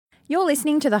You're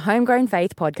listening to the Homegrown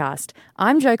Faith podcast.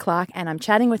 I'm Jo Clark, and I'm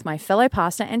chatting with my fellow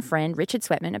pastor and friend Richard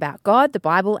Sweatman about God, the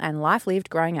Bible, and life lived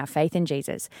growing our faith in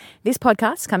Jesus. This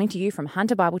podcast is coming to you from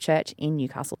Hunter Bible Church in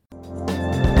Newcastle.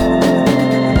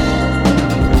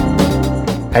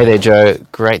 Hey there, Jo.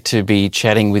 Great to be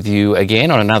chatting with you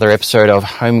again on another episode of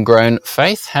Homegrown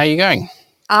Faith. How are you going?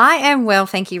 I am well,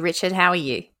 thank you, Richard. How are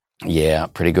you? Yeah,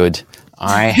 pretty good.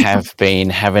 I have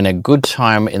been having a good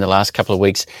time in the last couple of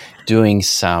weeks doing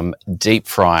some deep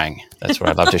frying. That's what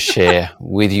I'd love to share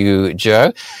with you,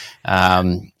 Jo.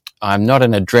 I'm not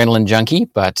an adrenaline junkie,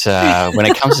 but when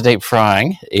it comes to deep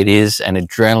frying, it is an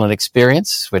adrenaline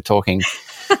experience. We're talking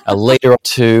a litre or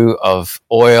two of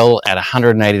oil at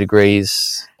 180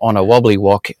 degrees on a wobbly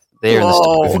wok there in the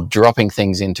stove, dropping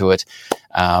things into it.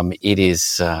 It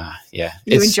is,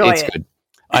 it's good.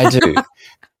 I do.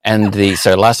 And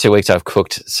so last 2 weeks I've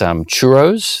cooked some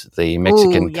churros, the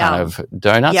Mexican kind of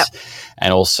donuts,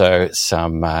 and also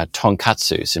some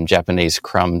tonkatsu, some Japanese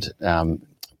crumbed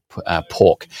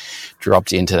pork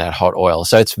dropped into that hot oil.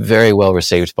 So it's very well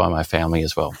received by my family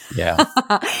as well. Yeah.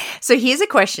 So here's a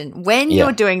question. When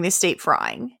you're doing this deep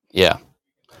frying,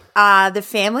 are the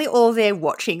family all there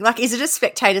watching? Like, is it a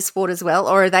spectator sport as well,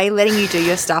 or are they letting you do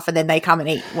your stuff and then they come and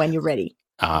eat when you're ready?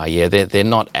 They're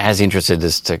not as interested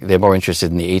they're more interested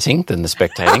in the eating than the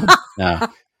spectating.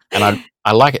 And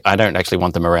I like it. I don't actually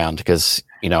want them around because,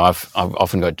 you know, I've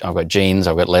got jeans,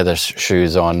 I've got leather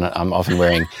shoes on. I'm often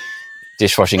wearing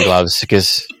dishwashing gloves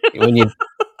because when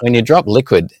you drop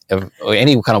liquid or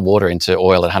any kind of water into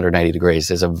oil at 180 degrees,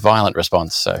 there's a violent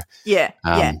response. So yeah.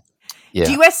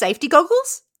 Do you wear safety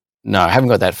goggles? No, I haven't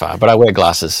got that far, but I wear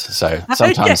glasses. So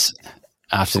sometimes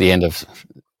after the end of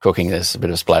cooking, there's a bit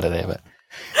of splatter there, but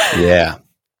yeah.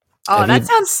 Oh, that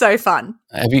sounds so fun.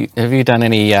 Have you done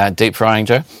any deep frying,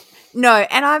 Jo? No,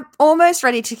 and I'm almost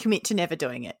ready to commit to never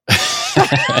doing it.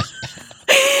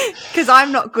 Because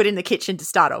I'm not good in the kitchen to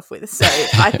start off with. So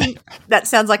I think that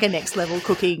sounds like a next level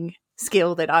cooking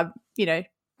skill that I,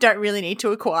 don't really need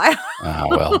to acquire.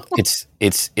 Well, it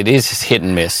is hit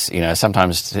and miss. You know,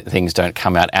 sometimes things don't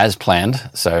come out as planned.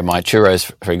 So my churros,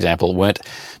 for example, weren't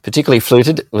particularly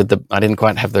fluted I didn't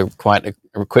quite have the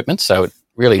equipment. So it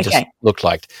really just looked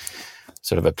like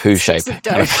sort of a poo shape. It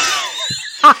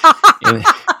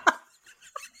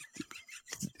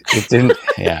didn't,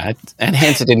 and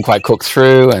hence it didn't quite cook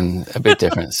through and a bit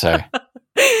different. So,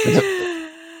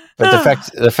 but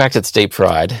the fact it's deep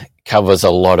fried covers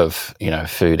a lot of,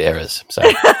 food errors. So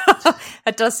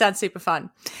it does sound super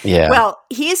fun. Yeah. Well,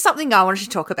 here's something I wanted to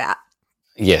talk about.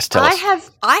 Yes, tell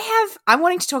us. I'm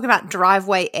wanting to talk about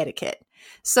driveway etiquette.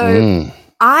 So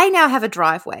I now have a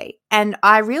driveway, and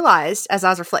I realized as I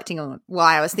was reflecting on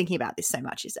why I was thinking about this so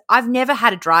much is I've never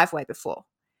had a driveway before.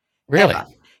 Really? Ever.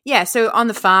 Yeah, so on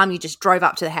the farm, you just drove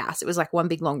up to the house. It was like one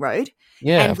big long road.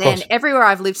 Yeah, and then everywhere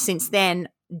I've lived since then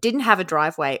didn't have a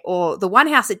driveway, or the one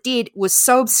house that did was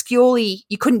so obscurely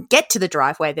you couldn't get to the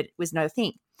driveway that it was no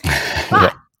thing.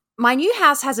 But my new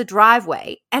house has a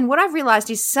driveway, and what I've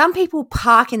realized is some people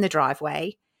park in the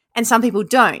driveway and some people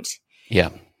don't. Yeah.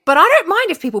 But I don't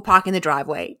mind if people park in the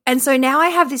driveway. And so now I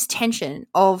have this tension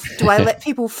of, do I let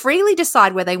people freely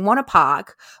decide where they want to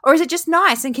park, or is it just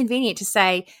nice and convenient to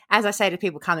say, as I say to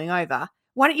people coming over,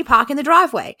 why don't you park in the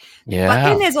driveway? Yeah. But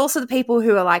then there's also the people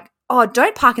who are like, oh,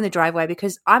 don't park in the driveway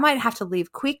because I might have to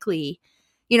leave quickly.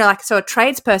 So a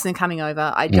tradesperson coming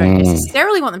over, I don't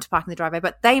necessarily want them to park in the driveway,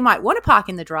 but they might want to park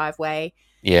in the driveway.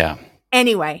 Yeah.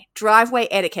 Anyway, driveway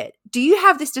etiquette. Do you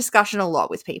have this discussion a lot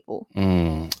with people?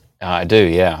 I do,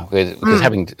 yeah. Because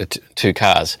having two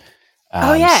cars,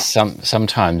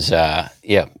 sometimes,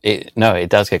 it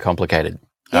does get complicated.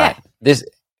 Yeah.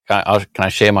 Can I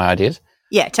share my ideas?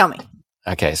 Yeah, tell me.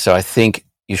 Okay, so I think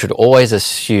you should always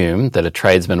assume that a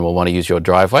tradesman will want to use your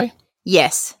driveway.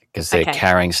 Yes. Because they're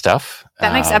carrying stuff.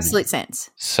 That makes absolute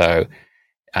sense. So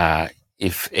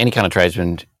if any kind of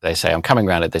tradesman, they say, I'm coming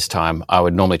around at this time, I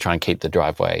would normally try and keep the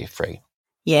driveway free.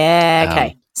 Yeah,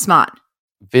 okay. Smart.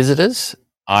 Visitors,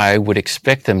 I would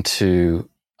expect them to,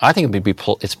 I think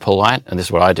it's polite, and this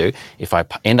is what I do. If I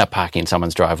end up parking in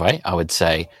someone's driveway, I would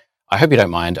say, I hope you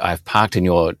don't mind, I've parked in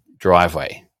your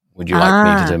driveway. Would you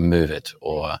like me to move it?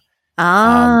 Or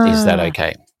is that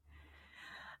okay?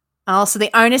 Oh, so the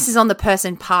onus is on the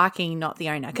person parking, not the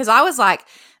owner. Because I was like,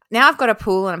 now I've got a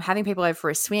pool and I'm having people over for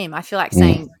a swim. I feel like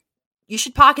saying you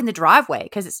should park in the driveway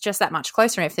because it's just that much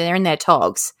closer. If they're in their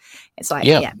togs, it's like,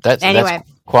 that's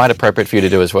quite appropriate for you to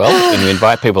do as well. When you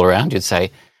invite people around, you'd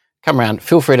say, come around.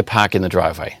 Feel free to park in the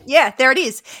driveway. Yeah, there it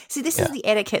is. See, this is the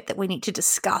etiquette that we need to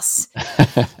discuss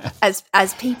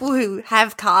as people who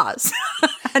have cars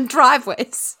and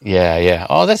driveways. Yeah, yeah.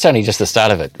 Oh, that's only just the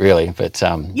start of it, really. But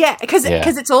because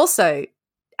it's also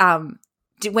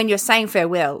when you're saying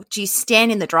farewell, do you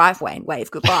stand in the driveway and wave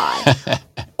goodbye,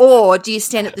 or do you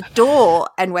stand at the door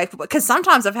and wave goodbye? Because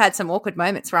sometimes I've had some awkward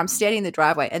moments where I'm standing in the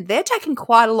driveway and they're taking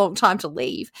quite a long time to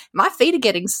leave. My feet are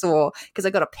getting sore because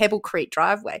I've got a Pebblecrete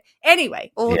driveway.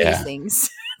 Anyway, all these things.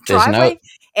 Driveway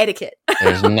etiquette.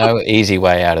 There's no easy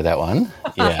way out of that one.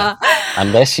 Yeah,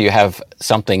 unless you have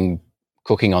something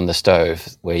cooking on the stove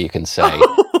where you can say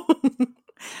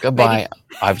goodbye.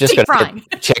 I've just got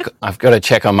to check. I've got to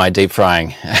check on my deep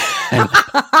frying.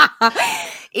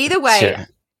 Either way,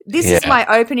 this is my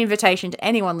open invitation to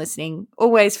anyone listening.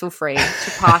 Always feel free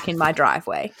to park in my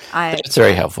driveway. That's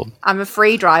very helpful. I'm a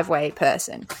free driveway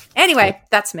person. Anyway,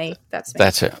 that's me.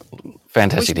 That's it.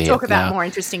 Fantastic to hear. Talk about more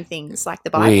interesting things like the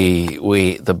Bible.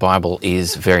 The Bible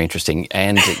is very interesting,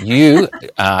 and you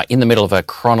are in the middle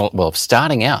of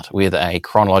starting out with a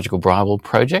chronological Bible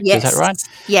project. Yes. Is that right?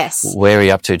 Yes. Where are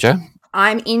you up to, Jo?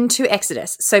 I'm into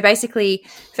Exodus. So basically,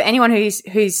 for anyone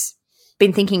who's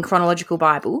been thinking chronological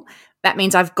Bible, that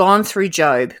means I've gone through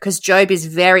Job, because Job is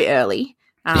very early,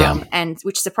 and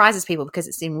which surprises people because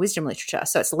it's in wisdom literature.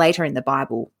 So it's later in the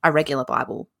Bible, a regular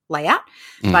Bible layout,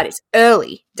 but it's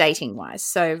early dating wise.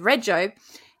 So read Job,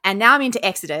 and now I'm into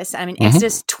Exodus. I'm in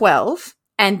Exodus 12.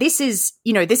 And this is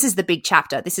the big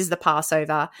chapter. This is the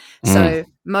Passover. So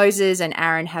Moses and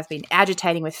Aaron have been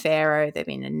agitating with Pharaoh. There have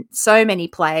been so many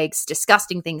plagues,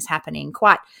 disgusting things happening.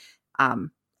 Quite,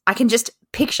 I can just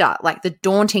picture like the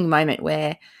daunting moment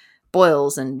where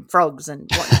boils and frogs and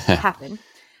what happen.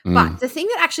 But the thing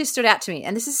that actually stood out to me,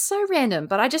 and this is so random,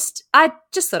 but I just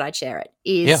thought I'd share it,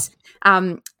 is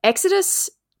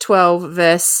Exodus 12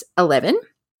 verse 11.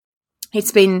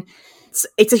 It's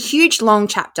a huge long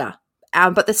chapter.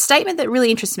 But the statement that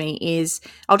really interests me is,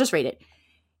 I'll just read it.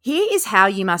 Here is how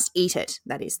you must eat it,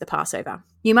 that is the Passover.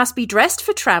 You must be dressed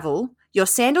for travel, your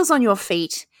sandals on your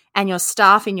feet, and your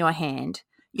staff in your hand.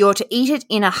 You're to eat it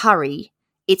in a hurry.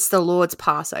 It's the Lord's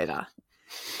Passover.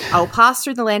 I will pass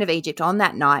through the land of Egypt on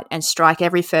that night and strike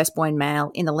every firstborn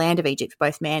male in the land of Egypt,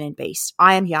 both man and beast.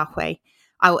 I am Yahweh.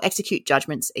 I will execute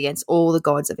judgments against all the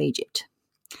gods of Egypt.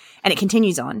 And it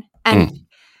continues on. And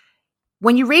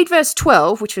when you read verse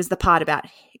 12, which was the part about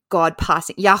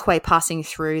Yahweh passing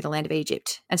through the land of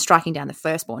Egypt and striking down the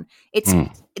firstborn,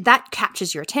 that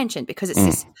captures your attention because it's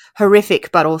this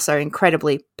horrific but also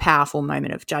incredibly powerful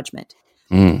moment of judgment.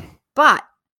 But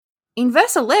in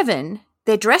verse 11,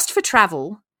 they're dressed for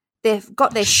travel, they've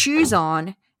got their shoes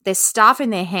on, their staff in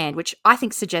their hand, which I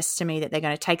think suggests to me that they're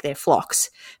going to take their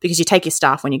flocks, because you take your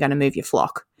staff when you're going to move your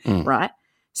flock, right?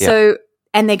 Yeah. So,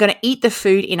 and they're going to eat the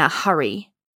food in a hurry.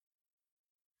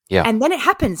 Yeah. And then it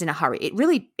happens in a hurry.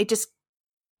 It just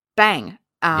bang.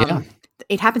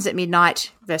 It happens at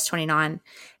midnight, verse 29,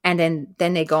 and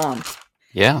then they're gone.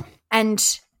 Yeah.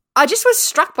 And I just was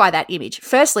struck by that image.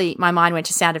 Firstly, my mind went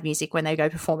to Sound of Music when they go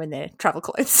perform in their travel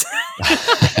clothes.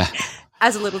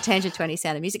 As a little tangent to any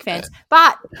Sound of Music fans.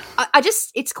 But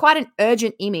it's quite an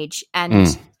urgent image.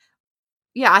 And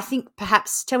I think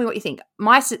perhaps, tell me what you think.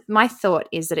 My thought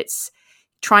is that it's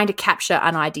trying to capture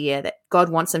an idea that God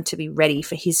wants them to be ready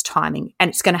for his timing, and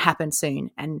it's going to happen soon.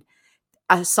 And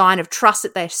a sign of trust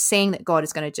that they're seeing that God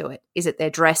is going to do it is that they're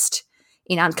dressed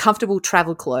in uncomfortable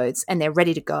travel clothes and they're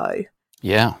ready to go.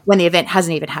 Yeah. When the event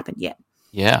hasn't even happened yet.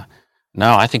 Yeah.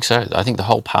 No, I think so. I think the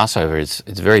whole Passover it's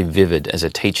very vivid as a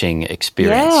teaching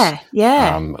experience.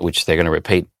 Yeah. Which they're going to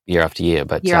repeat year after year.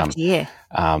 But year after year.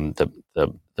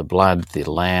 The blood, the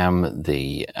lamb,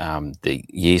 the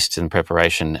yeast and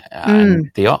preparation,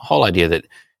 and the whole idea that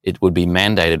it would be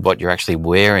mandated what you're actually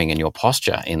wearing and your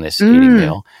posture in this eating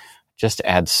meal just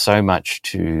adds so much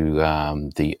to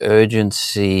the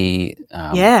urgency,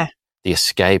 the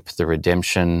escape, the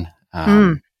redemption.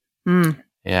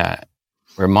 Yeah,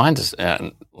 reminds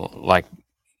us, like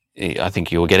I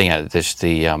think you were getting at this,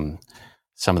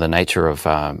 some of the nature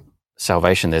of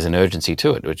salvation. There's an urgency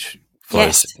to it, which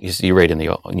flows, you read in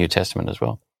the New Testament as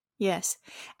well. Yes,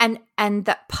 and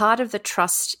that part of the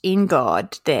trust in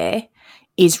God there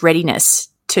is readiness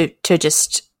to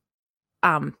just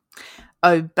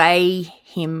obey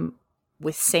him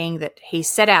with seeing that he's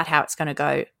set out how it's going to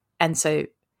go, and so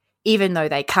even though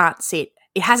they can't see it,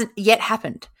 it hasn't yet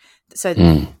happened. So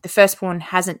the firstborn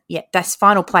hasn't yet, this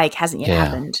final plague hasn't yet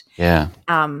happened. Yeah.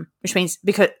 Which means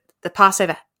because the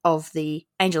Passover of the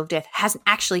angel of death hasn't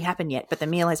actually happened yet, but the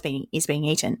meal is being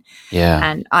eaten. Yeah.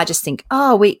 And I just think,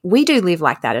 we do live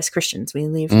like that as Christians. We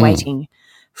live waiting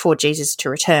for Jesus to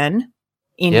return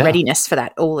in readiness for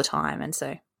that all the time. And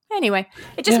so anyway,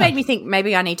 it just made me think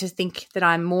maybe I need to think that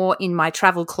I'm more in my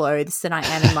travel clothes than I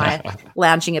am in my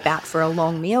lounging about for a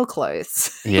long meal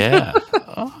clothes. Yeah.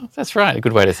 Oh, that's right. A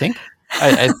good way to think.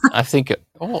 I think it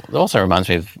also reminds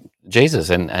me of Jesus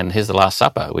and his The Last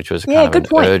Supper, which was kind of an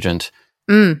urgent.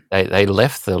 They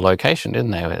left the location,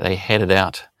 didn't they? They headed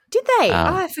out. Did they?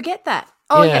 I forget that.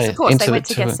 Oh, yes, of course. They went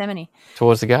to Gethsemane.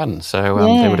 Towards the garden. So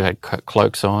they would have had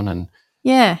cloaks on and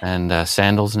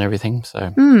sandals and everything.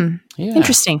 So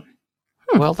interesting.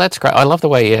 Well, that's great. I love the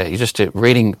way you're just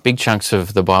reading big chunks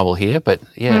of the Bible here, but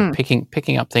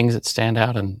picking up things that stand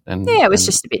out and it was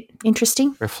just a bit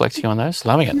interesting. Reflecting on those,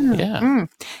 loving it. And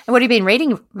what have you been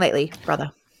reading lately,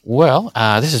 brother? Well,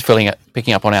 this is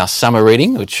picking up on our summer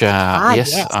reading, which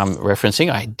yes, I'm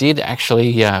referencing. I did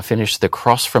actually finish The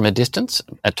Cross from a Distance,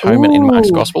 Atonement in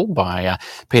Mark's Gospel by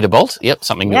Peter Bolt. Yep,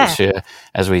 something which,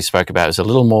 as we spoke about, is a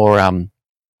little more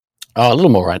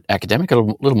academic, a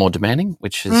little more demanding,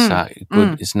 which is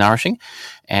good, is nourishing.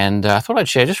 And I thought I'd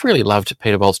share, just really loved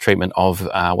Peter Bolt's treatment of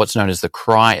what's known as the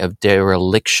cry of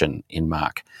dereliction in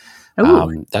Mark.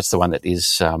 That's the one that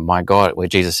is, my God, where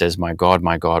Jesus says, my God,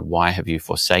 why have you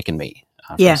forsaken me?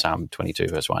 From Psalm 22,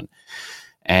 verse 1.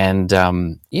 And,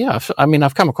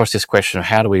 I've come across this question of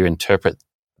how do we interpret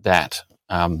that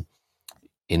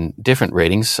in different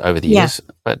readings over the years.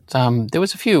 But there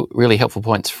was a few really helpful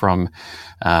points from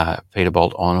Peter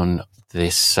Bolt on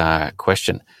this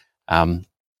question,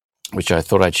 which I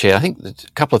thought I'd share. I think a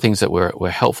couple of things that were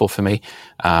helpful for me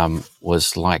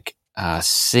was like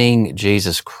seeing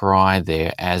Jesus cry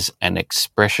there as an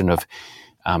expression of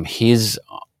his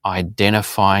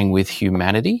identifying with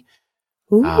humanity.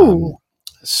 That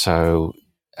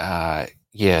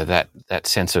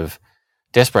sense of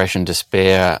desperation,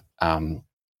 despair,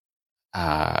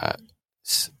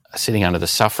 sitting under the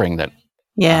suffering that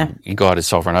God is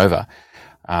sovereign over,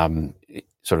 it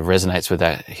sort of resonates with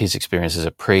that, his experience as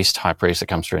a high priest that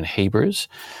comes through in Hebrews.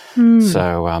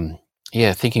 So,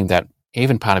 thinking that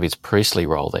even part of his priestly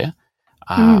role there,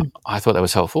 I thought that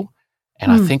was helpful. And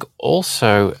I think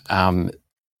also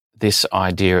this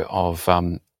idea of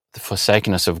the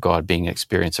forsakenness of God being an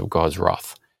experience of God's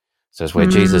wrath. So it's where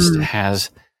Jesus has,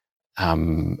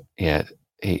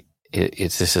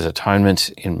 this is atonement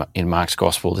in Mark's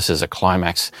gospel. This is a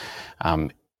climax.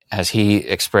 As he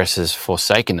expresses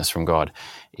forsakenness from God,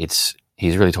 he's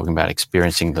really talking about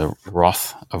experiencing the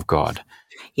wrath of God.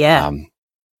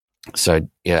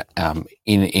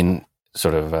 In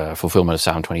sort of fulfillment of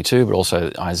Psalm 22, but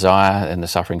also Isaiah and the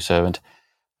suffering servant.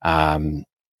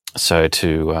 So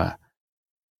to a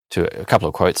couple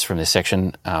of quotes from this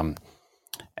section,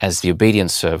 as the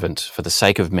obedient servant, for the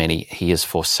sake of many, he is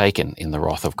forsaken in the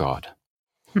wrath of God.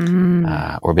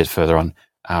 Or a bit further on,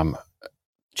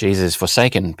 Jesus is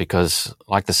forsaken because,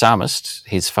 like the psalmist,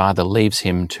 his Father leaves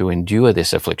him to endure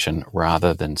this affliction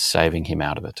rather than saving him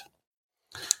out of it.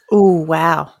 Oh,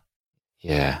 wow.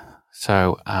 Yeah.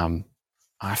 So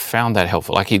I found that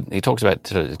helpful. Like he talks about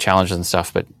the challenges and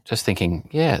stuff, but just thinking,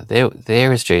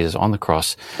 there is Jesus on the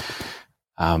cross,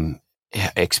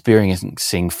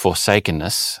 experiencing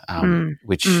forsakenness,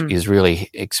 which is really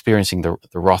experiencing the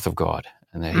wrath of God,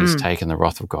 and that he's taken the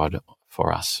wrath of God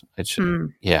for us, which,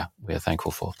 we're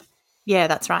thankful for. Yeah,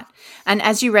 that's right. And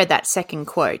as you read that second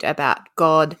quote about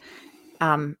God,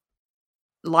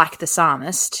 like the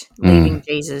psalmist, leaving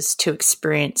Jesus to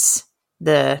experience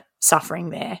the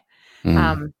suffering there.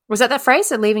 Was that phrase,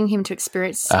 that leaving him to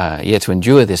experience? To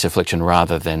endure this affliction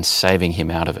rather than saving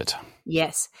him out of it.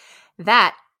 Yes.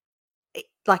 That,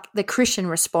 like the Christian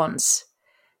response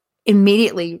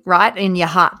immediately, right, in your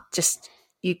heart, just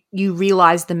you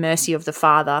realize the mercy of the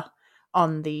Father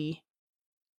on the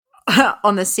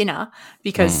sinner,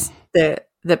 because the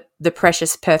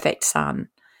precious perfect Son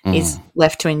is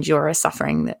left to endure a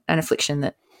suffering, an affliction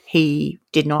that he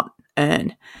did not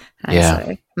earn.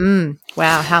 And so,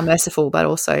 wow, how merciful, but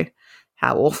also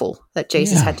how awful that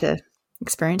Jesus had to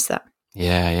experience that. So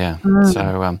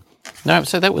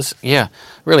that was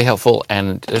really helpful,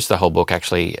 and just the whole book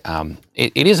actually.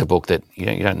 It is a book that you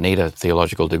don't need a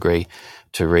theological degree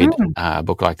to read a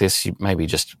book like this. You maybe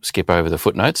just skip over the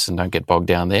footnotes and don't get bogged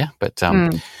down there. But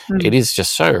it is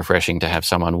just so refreshing to have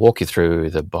someone walk you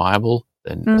through the Bible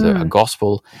and the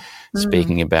gospel,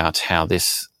 speaking about how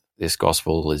this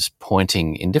gospel is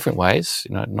pointing in different ways,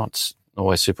 not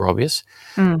always super obvious,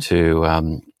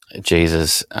 to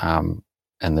Jesus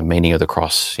and the meaning of the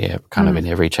cross, kind of in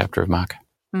every chapter of Mark.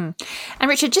 And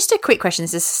Richard, just a quick question.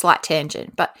 This is a slight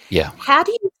tangent, but how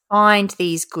do you find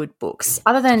these good books?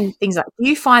 Other than things like, do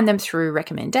you find them through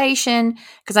recommendation?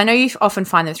 Because I know you often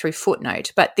find them through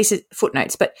footnotes, but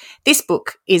this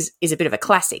book is a bit of a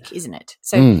classic, isn't it?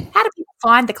 So how do people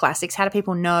find the classics? How do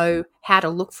people know how to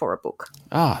look for a book?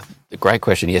 Great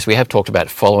question. Yes, we have talked about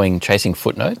chasing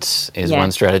footnotes is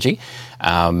one strategy.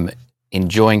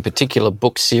 Enjoying particular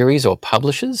book series or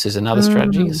publishers is another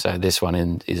strategy. So this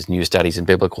one is New Studies in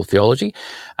Biblical Theology,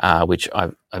 which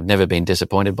I've never been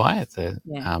disappointed by. It's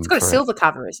got a silver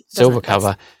cover. Silver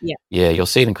cover. Yeah, you'll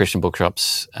see it in Christian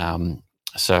bookshops.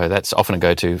 So that's often a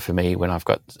go-to for me when I've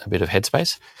got a bit of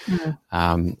headspace.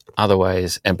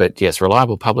 Otherwise, but yes,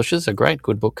 reliable publishers, a great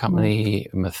Good Book Company,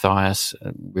 Matthias,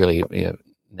 really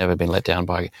never been let down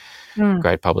by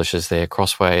great publishers there,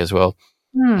 Crossway as well.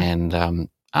 And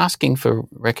asking for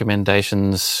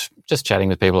recommendations, just chatting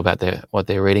with people about what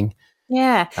they're reading.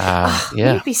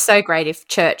 It'd be so great if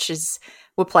churches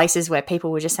were places where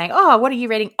people were just saying, oh, what are you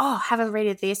reading? Oh, have a read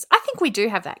of this. I think we do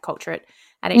have that culture at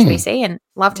HBC, and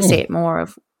love to see it more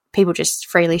of people just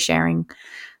freely sharing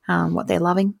what they're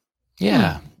loving.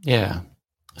 So,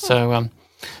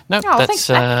 thanks,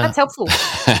 that's helpful.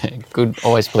 Good,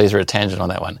 always pleasure a tangent on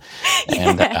that one.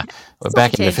 And we're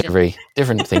back into February,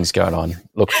 different things going on.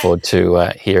 Look forward to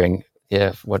hearing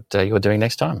what you're doing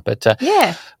next time. But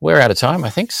we're out of time, I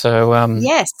think. So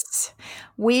yes,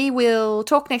 we will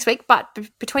talk next week. But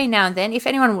between now and then, if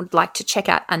anyone would like to check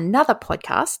out another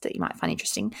podcast that you might find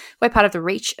interesting, we're part of the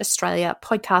Reach Australia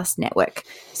Podcast Network.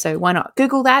 So why not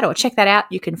Google that or check that out?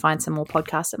 You can find some more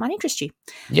podcasts that might interest you.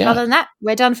 Other than that,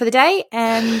 we're done for the day.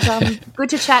 And good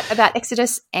to chat about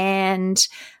Exodus and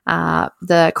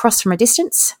the Cross from a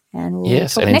Distance. And we'll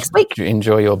talk next week.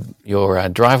 Enjoy your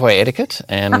driveway etiquette,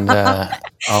 and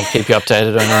I'll keep you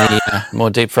updated on any more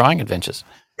deep frying adventures.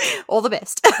 All the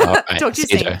best. All right. Talk to you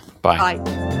soon. Bye.